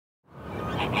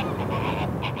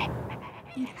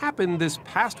It happened this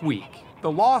past week,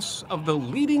 the loss of the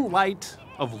leading light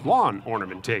of lawn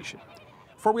ornamentation.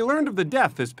 For we learned of the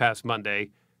death this past Monday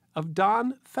of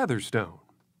Don Featherstone,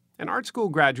 an art school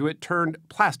graduate turned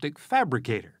plastic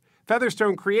fabricator.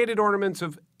 Featherstone created ornaments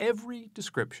of every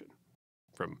description,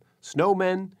 from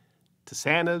snowmen to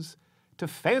Santas to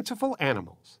fanciful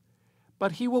animals.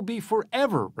 But he will be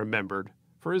forever remembered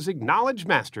for his acknowledged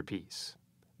masterpiece,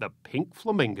 the pink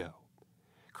flamingo.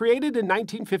 Created in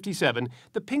 1957,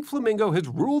 the pink flamingo has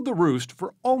ruled the roost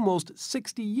for almost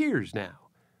 60 years now.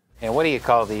 And what do you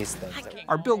call these things?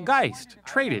 Our Bill Geist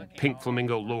traded pink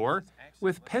flamingo lore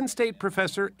with Penn State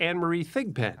professor Anne-Marie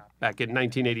Thigpen back in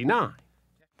 1989.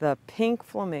 The pink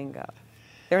flamingo.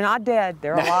 They're not dead.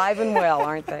 They're alive and well,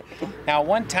 aren't they? Now,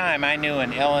 one time I knew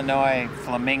an Illinois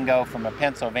flamingo from a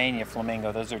Pennsylvania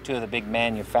flamingo. Those are two of the big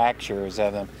manufacturers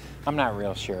of them. I'm not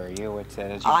real sure. You would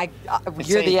say.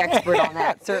 You're the expert on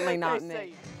that. Certainly not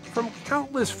me. From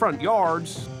countless front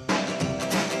yards,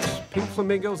 pink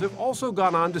flamingos have also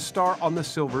gone on to star on the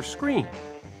silver screen.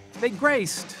 They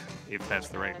graced, if that's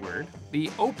the right word, the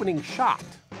opening shot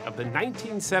of the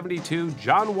 1972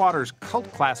 John Waters cult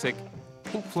classic,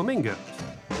 Pink Flamingos.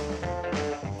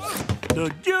 Do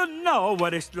you know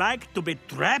what it's like to be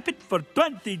trapped for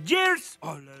 20 years?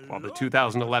 While the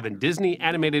 2011 Disney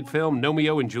animated film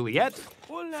Romeo and Juliet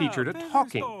featured a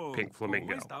talking pink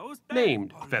flamingo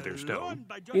named Featherstone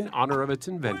in honor of its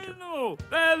inventor.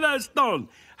 Featherstone,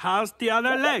 how's the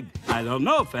other leg? I don't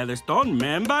know, Featherstone,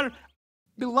 remember?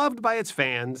 Beloved by its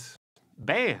fans,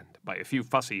 banned by a few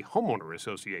fussy homeowner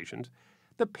associations,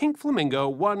 the pink flamingo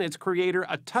won its creator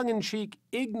a tongue-in-cheek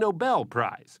Ig Nobel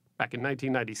Prize back in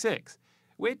 1996,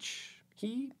 which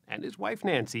he and his wife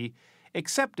Nancy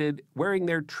accepted wearing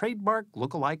their trademark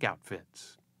look-alike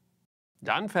outfits.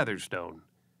 Don Featherstone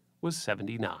was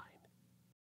 79.